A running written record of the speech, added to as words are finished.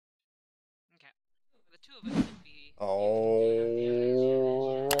two of us should be Alrighty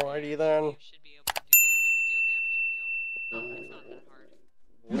then. You should be able to do damage, deal damage, and heal. It's not that hard.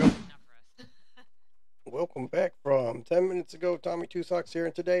 Wel- Not for us. Welcome back from 10 minutes ago. Tommy Two Socks here,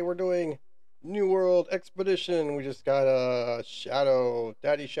 and today we're doing New World Expedition. We just got a Shadow,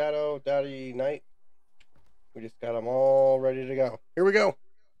 Daddy Knight. We just got them all ready to go. Here we go.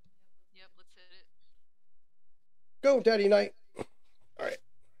 Yep, let's hit it. Go, Daddy Knight. Alright.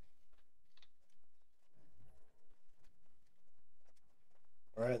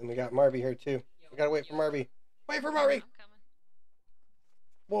 Alright, and we got Marby here too. We gotta wait for Marby. Wait for Marby! I'm coming.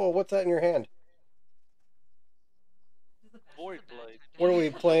 Whoa, what's that in your hand? Void blade. What are we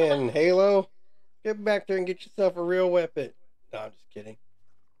playing? Halo? Get back there and get yourself a real weapon. No, I'm just kidding.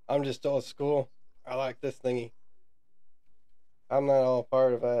 I'm just old school. I like this thingy. I'm not all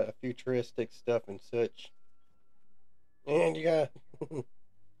part of futuristic stuff and such. And you got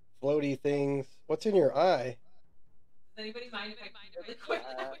floaty things. What's in your eye? Does anybody mind if I really quick?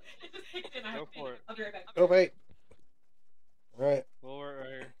 It just kicked in. I have Go to for take it. I'll be right back. Oh, wait. Alright. Well, we're right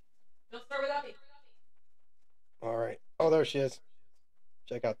here. Don't start without me. Alright. Oh, there she is.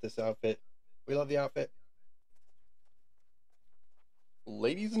 Check out this outfit. We love the outfit.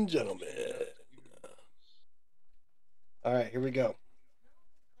 Ladies and gentlemen. Alright, here we go.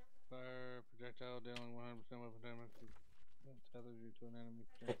 Fire projectile dealing 100% weapon damage. Tethers you to an enemy.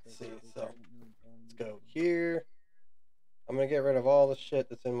 Let's see, so let's go here. I'm gonna get rid of all the shit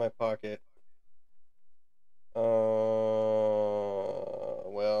that's in my pocket.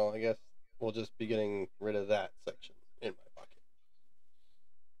 Well, I guess we'll just be getting rid of that section in my pocket.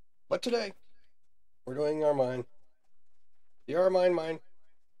 But today, we're doing our mine. The our mine.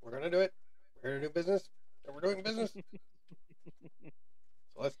 We're gonna do it. We're gonna do business. And we're doing business.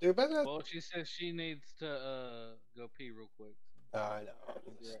 So let's do business. Well, she says she needs to go pee real quick. I know. I'm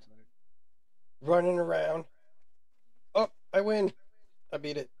Be just right back. running around. Oh, I win. I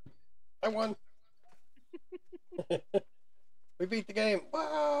beat it. I won. We beat the game.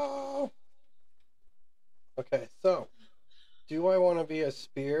 Wow. Okay, so do I want to be a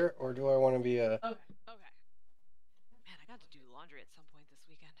spear or do I want to be a... Okay. Okay. Man, I got to do laundry at some point this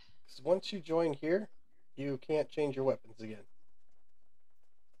weekend. Because once you join here, you can't change your weapons again.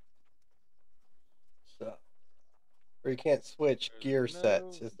 So, or you can't switch gear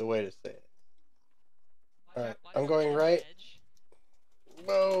sets is the way to say it. Alright, I'm going right. Edge.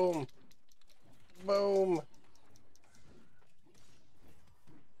 Boom. Boom.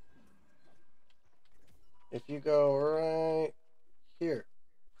 If you go right here.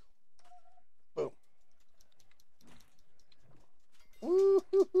 Boom.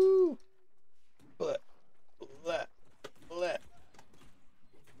 Woo-hoo-hoo. Blah. Blah. Blah.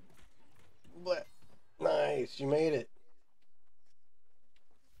 Blah. Nice, you made it.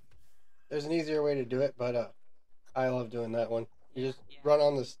 There's an easier way to do it, but I love doing that one. You just run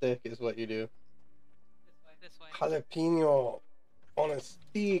on the stick is what you do. This way. Jalapeno on a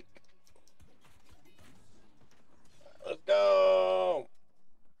stick. Let's go.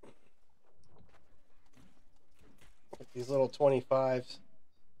 Get these little 25s. Alright,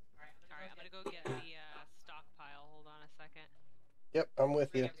 I'm gonna go get the stockpile. Hold on a second. Yep, I'm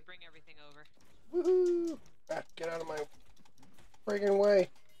with you. Bring everything over. Woohoo! Ah, get out of my friggin' way.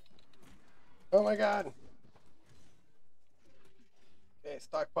 Oh my god. Okay,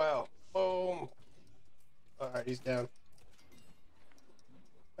 stockpile. Boom. Alright, he's down.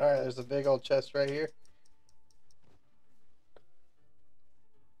 Alright, there's a big old chest right here.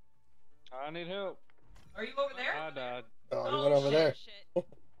 I need help. Are you over there? I died. Oh, he went over there. Shit.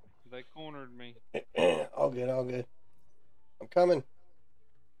 They cornered me. All good, all good. I'm coming. I'm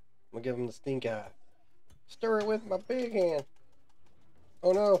gonna give him the stink eye. Stir it with my big hand.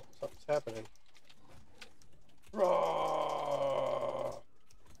 Oh no, something's happening. Raw.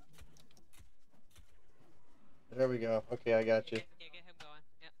 There we go. Okay, I got you. Yeah, get him going.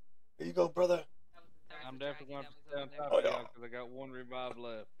 Yep. Here you go, brother. That was I'm the definitely going dragon to that stay on was top over of Oh, y'all yeah. because I got one revive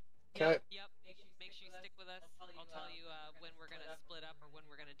left. Okay. Yep. Make sure you stick with us. I'll tell you when we're gonna split up or when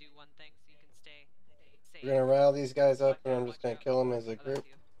we're gonna do one thing, so you can stay safe. We're gonna rile these guys up, and I'm just gonna Watch out. kill them as a Oh, that's group.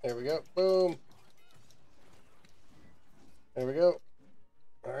 you. There we go. Boom. There we go.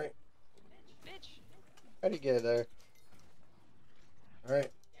 All right. Bitch. How do you get it there? All right.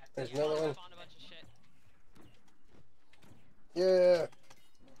 There's You another one. spawned a bunch of shit. Yeah.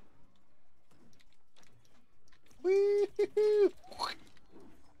 Wee-hoo-hoo.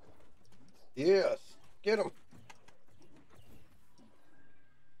 Yes. Get him.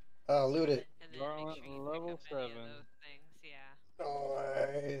 Loot it. And then Garland, make sure you level pick up any 7. of those things.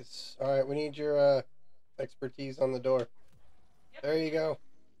 Yeah. Nice. All right, we need your expertise on the door. There you go.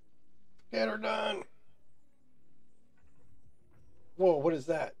 Get her done. Whoa, what is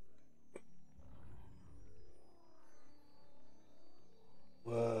that?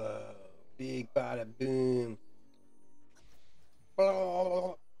 Whoa, big bada boom.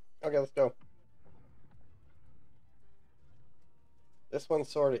 Okay, let's go. This one's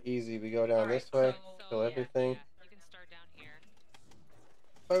sort of easy. We go down this way, kill everything. Yeah, you can start down here.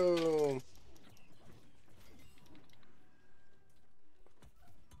 Boom.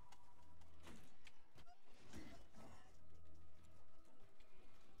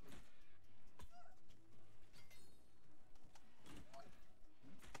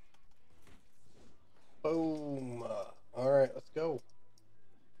 Boom. Alright, let's go.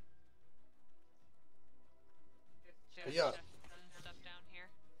 There's Yeah. chests and stuff down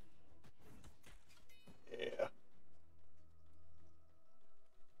here. Yeah.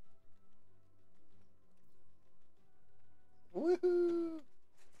 Woohoo!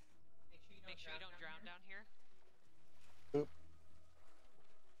 Make sure you don't drown down here. Oop.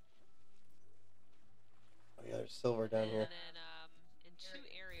 Oh yeah, there's silver down here. And then in 2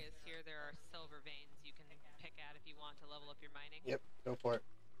 areas here there are silver veins you can pick at if you want to level up your mining. Yep, go for it.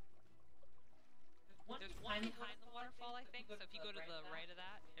 There's one behind the waterfall, I think, so if you go to the right of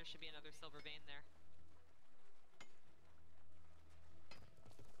that, there should be another silver vein there.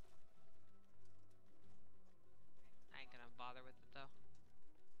 I ain't gonna bother with it though.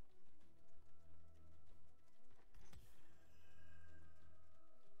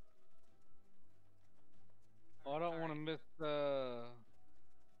 Oh, I don't want to miss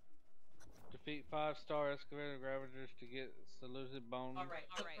defeat 5-star excavator gravagers to get Seleucid bones. Alright,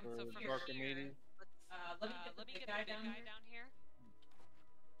 So for from darker here, meeting. let me get the big guy down here.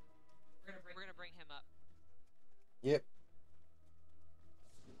 We're gonna bring him up. Yep.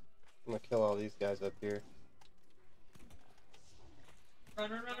 I'm gonna kill all these guys up here.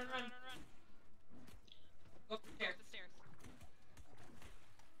 Run. Run. Go up the stairs. Up the stairs.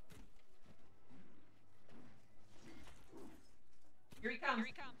 Here he comes. Here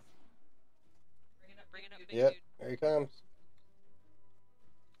he comes. Bring it up, big Yep, dude. there he comes.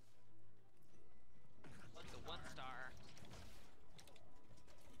 One's a 1-star.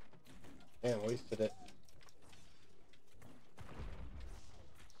 Damn, wasted it.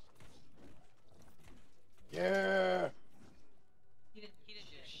 Yeah! He didn't do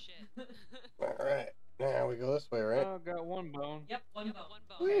shit. Alright, now we go this way, right? Oh, got 1 bone. Yep, one Yep, bone. 1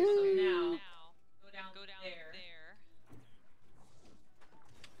 bone. Woohoo! So So now, now go down there.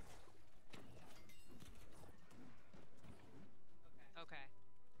 Okay.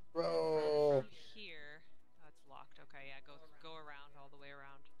 Roll! From here, oh, it's locked. Okay, yeah, go around all the way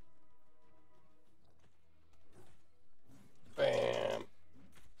around. Bam!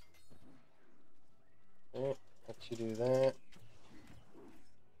 Okay, let you do that.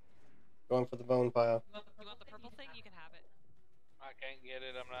 Going for the bone pile. You want the purple thing? You can have it. I can't get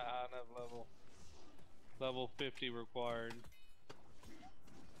it. I'm not high enough level. Level 50 required.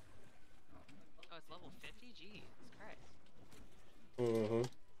 Oh, it's level 50? Jesus Christ. Mm-hmm.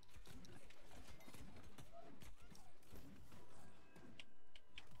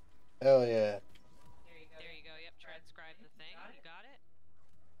 Hell yeah. There you go. Yep, transcribe the thing. You got it?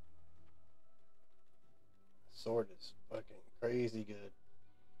 Sword is fucking crazy good.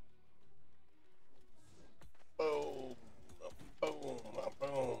 Boom! Boom!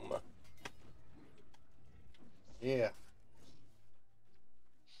 Boom! Yeah.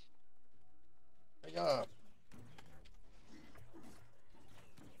 Yeah.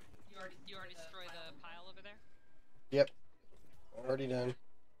 You already destroyed the pile over there? Yep. Already done.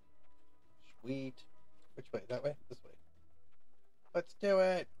 Sweet. Which way? That way? This way. Let's do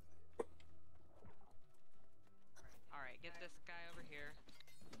it! Alright, get this guy over here.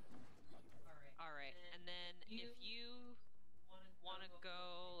 Alright, and then if you want to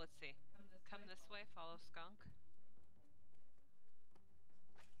go, let's see, come this way, follow Skunk.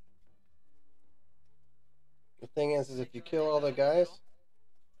 The thing is if you kill all the guys,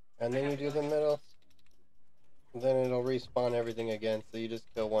 and then you do the middle, then it'll respawn everything again. So you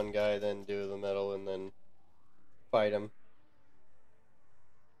just kill one guy, then do the middle, and then fight him.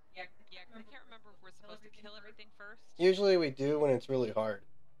 Yeah, I can't remember if we're supposed to kill everything first. Usually we do when it's really hard.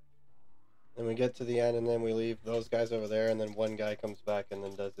 Then we get to the end, and then we leave those guys over there, and then one guy comes back and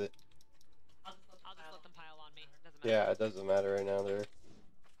then does it. I'll just let them pile on me. Doesn't matter. Yeah, it doesn't matter right now.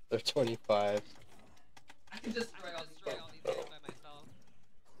 They're 25. I can destroy all these these guys by myself.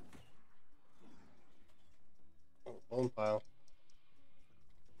 Oh, bone pile.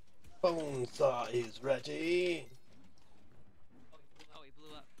 Bone saw is ready. Oh, he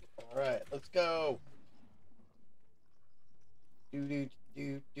blew up. Alright, let's go. Do do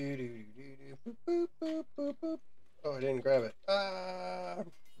do do do do do boop boop boop boop boop. Oh, I didn't grab it. Ah!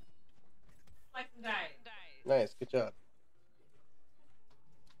 Slice and dice. Nice, good job.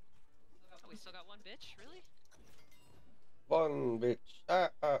 Oh, we still got one bitch? Really? One bitch.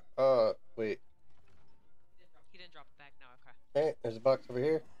 Wait. He didn't drop it back. No, okay. Hey, there's a box over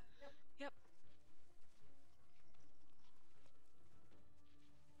here. Yep.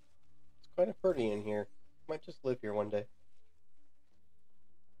 It's kind of pretty in here. Might just live here one day.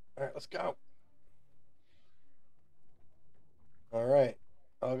 Alright, let's go. Alright.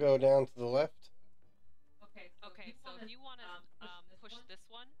 I'll go down to the left. Okay, so if you want to push this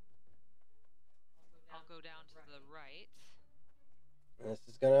one, I'll go down to the right. This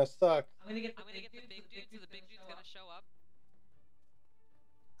is gonna suck. I'm gonna get the big dude, so the big dude's gonna show up.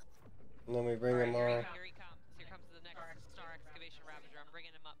 And then we bring him Here on. he comes. Here comes the next Star Excavation Ravager. I'm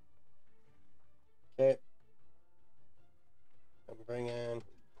bringing him up. Okay. I'm bringing...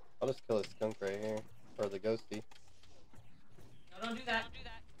 I'll just kill this skunk right here. Or the ghosty. No, don't do that. Don't do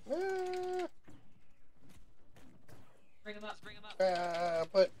that. Ah! Bring him up. Let's bring him up. Ah,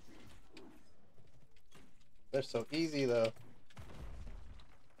 but... They're so easy, though.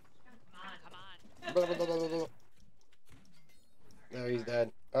 Come on. Blah, blah, blah, blah, blah. There, he's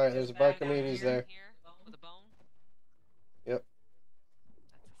dead. Alright, there's a Barcomedes there. Here, with a bone. Yep.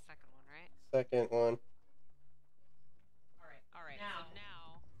 That's the second one, right? Second one. Alright, Now. so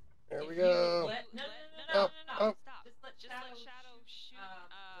now... There we If you go. let- No, Up, up. Stop. Just let Just let Shadow shoot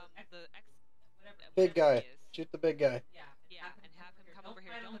the X... whatever. Big whatever guy. he is. Shoot the big guy. Yeah, and have him come over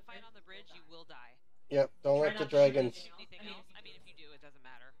here. Don't fight on the bridge, you will die. Yep, don't Try let the not to dragons... Shoot anything else? I mean, if you do, it doesn't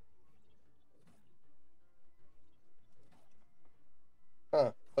matter.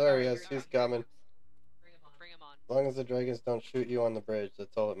 Huh. There he is. He's coming. Bring him on. As long as the dragons don't shoot you on the bridge,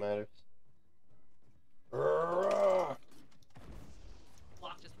 that's all that matters. Just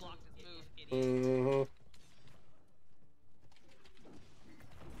block this move, idiot. Mm-hmm.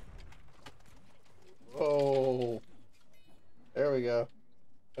 Oh. There we go.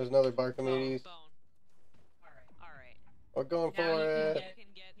 There's another Barcomedes. Bone. Alright. We're going for Now you it. You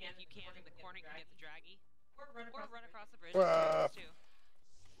can get, if you can, in the corner, you can get the draggy. Or run Or across run across the bridge. Ah. Too.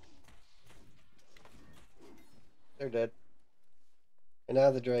 They're dead. And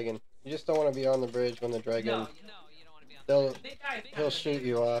now the dragon. You just don't want to be on the bridge when the dragon... No, you don't want to be on They'll- the bridge. Big guy. He'll shoot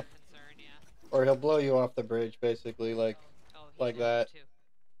you off. Concern, yeah. Or he'll blow you off the bridge, basically, like... Oh, he Like blows that. Too.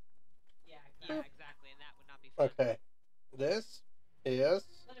 Yeah, Yeah, exactly, and that would not be fun. Okay. This is...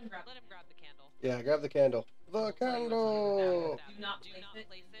 Let him grab Let him grab the candle. Yeah, grab the candle. The We'll tell you what to do candle! with that. Do not Do place not it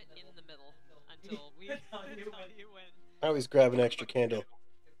place it in the middle until we Tell you tell when. you when. I always grab an extra candle.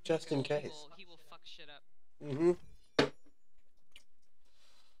 Just in He case. he will fuck shit up. Mm-hmm.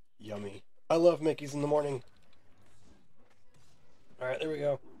 Yummy. I love Mickey's in the morning. Alright, there we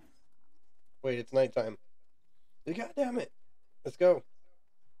go. Wait, it's nighttime. God damn it. Let's go.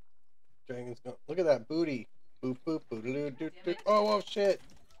 Dragon's go. Look at that booty. Boop boop boodaloo doo doo. Oh shit.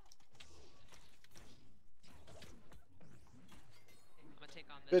 I'm gonna take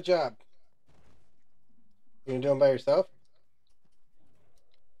on this. Good job. You gonna do them by yourself?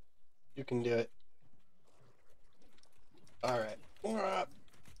 You can do it. Alright. Boom.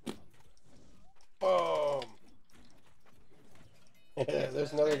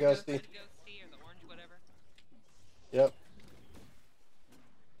 There's another ghosty. Ghosty or the orange, whatever. Yep.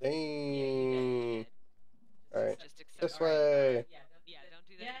 Yeah, Dang. Alright. Just accept. This alright. way. Yeah, don't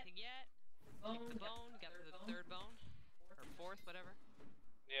do that anything yet. Pick the bone. Got the third bone or fourth, whatever.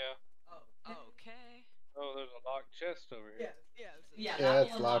 Yeah. Okay. Oh, there's a locked chest over here. Yeah. Yeah, that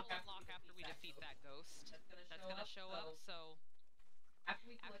it's will locked. Unlock after we defeat that ghost. That's gonna show up. So After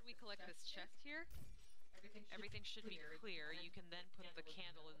after we collect this chest here, everything should be clear. You can then put the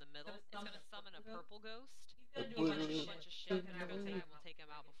candle in the middle. It's gonna summon a purple ghost. He's Do gonna a do bunch of shit, and I will say I will take him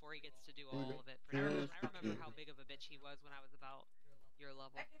out before he gets to do all of it. I remember how big of a bitch he was when I was about your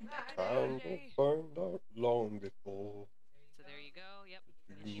level. Candle burned out long before. So there you go. Yep.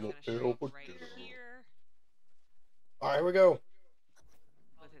 And then she's You gonna show up know right what- here Alright, here we go.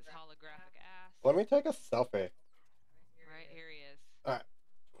 with his holographic ass. Let me take a selfie. Right here he is.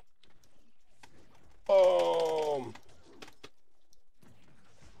 Boom.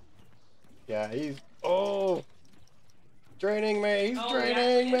 Yeah, he's... Oh! Draining me! He's Oh, draining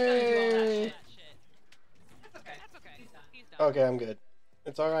yeah, he's gonna do all that me! That shit. That's okay. That's okay. He's done. Okay, I'm good.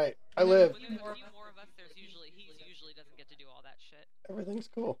 It's alright. I live. When there's a few more of us, he usually doesn't get to do all that shit. Everything's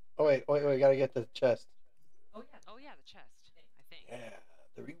cool. Oh, wait, gotta get the chest. Oh yeah. Oh yeah, the chest. I think. Yeah,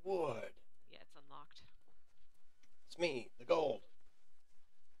 the reward. Yeah, it's unlocked. It's me, the gold.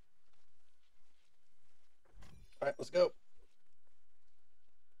 Alright, let's go.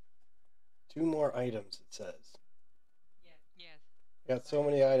 2 more items, it says. Got so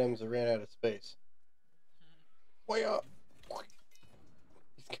many items, I ran out of space. Way up!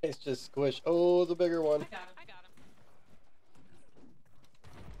 These guys just squish. Oh, the bigger one. I got him. I got him.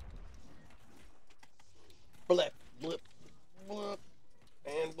 Blip, blip, blip,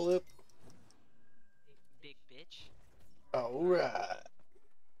 and blip. Big bitch. Alright.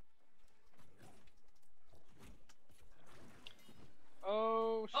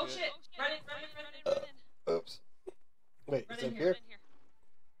 Oh shit. Oh shit! Run in. Oops. Wait, Run is in up here. here? Run in here.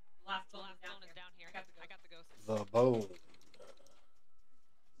 The last The one last is down zone is here. down here. I got the ghost. The bone.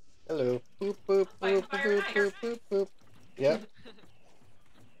 Hello. Boop, boop, Fire, boop, fire, boop, fire. boop, boop, boop. Yep,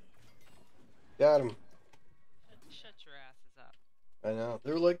 got him. Shut your asses up. I know.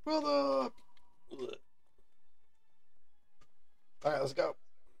 They were like, brother! Alright, let's go.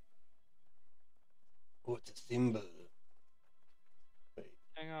 Oh, it's a symbol. Wait,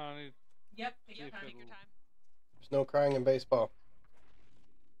 Hang on. I need Yep, take See your if time. Take your time. there's no crying in baseball.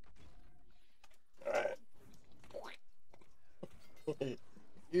 Alright.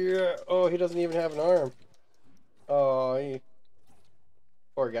 Yeah. Oh, he doesn't even have an arm. Oh,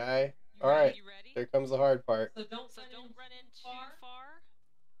 poor guy. You Alright, You ready? here comes the hard part. So don't So don't run in too far. far.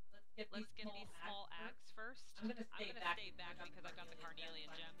 Let's Let's get these small ags first. I'm gonna stay back because I've got the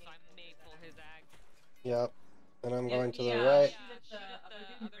carnelian gem, so I may pull his ag. Yep. And I'm Yep, going to the yeah. right. Shoot at the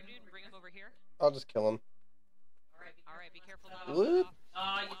other dude and bring him over here. I'll just kill him. Alright, be careful not to Whoop.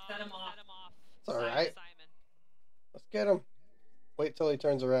 off. You set him off. Set him off. It's alright. Simon. Let's get him. Wait till he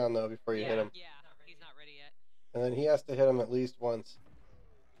turns around, though, before you hit him. Yeah, he's not ready yet. And then he has to hit him at least once.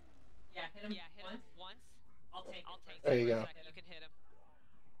 Yeah, hit him once. I'll take it. There you go. You can hit him.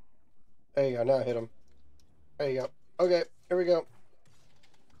 There you go. Now hit him. There you go. Okay, here we go.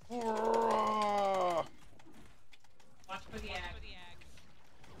 Watch for the Watch ag. for the ags.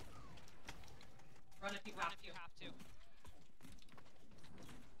 Run if you Run have if you to. have to.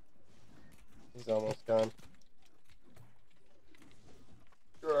 He's almost gone.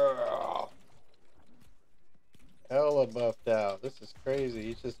 Hella buffed out. This is crazy.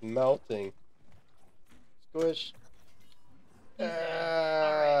 He's just melting. Squish. He's dead.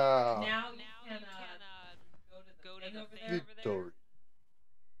 Ow. Alright. Now you Now can, go to thing the over thing there. over there. Victory.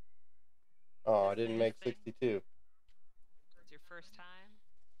 Oh, I didn't make 62. It's your first time.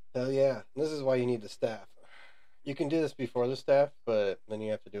 Hell yeah. This is why you need the staff. You can do this before the staff, but then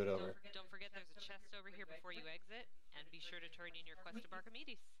you have to do it over. Don't forget there's a chest over here before you exit, and be sure to turn in your quest of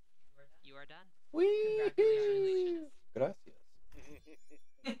Archimedes. You are done. Whee! Congratulations. Gracias.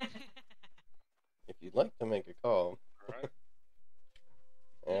 If you'd like to make a call. Alright.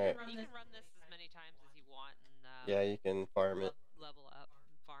 Alright. You can run this as many times as you want, and Yeah, you can farm it. level up,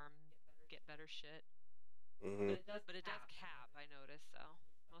 farm, get better shit. Hmm. But it does cap, I notice, so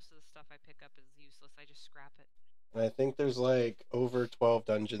most of the stuff I pick up is useless. I just scrap it. And I think there's like over 12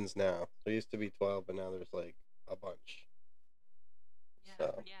 dungeons now. There used to be 12, but now there's like a bunch.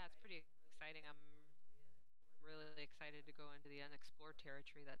 So. Yeah, it's pretty exciting. I'm really excited to go into the unexplored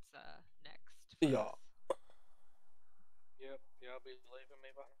territory that's next. Yeah. Yep. Y'all be leaving me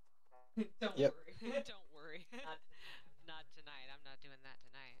behind. Don't Yep. worry. Don't worry. Not tonight. I'm not doing that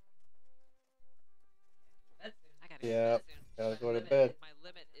tonight. I gotta Yep. go to bed soon. Gotta go to bed. My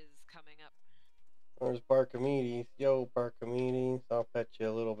limit is coming up. There's Barkamedes. Yo, Barkamedes. I'll pet you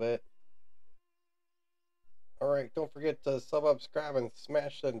a little bit. Alright, don't forget to subscribe and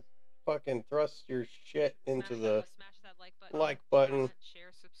smash and fucking thrust your shit into the Smash that like button. like button. Comment,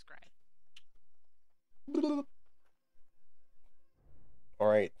 share, subscribe.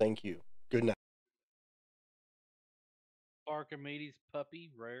 Alright, thank you. Good night. Archimedes puppy,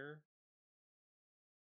 rare.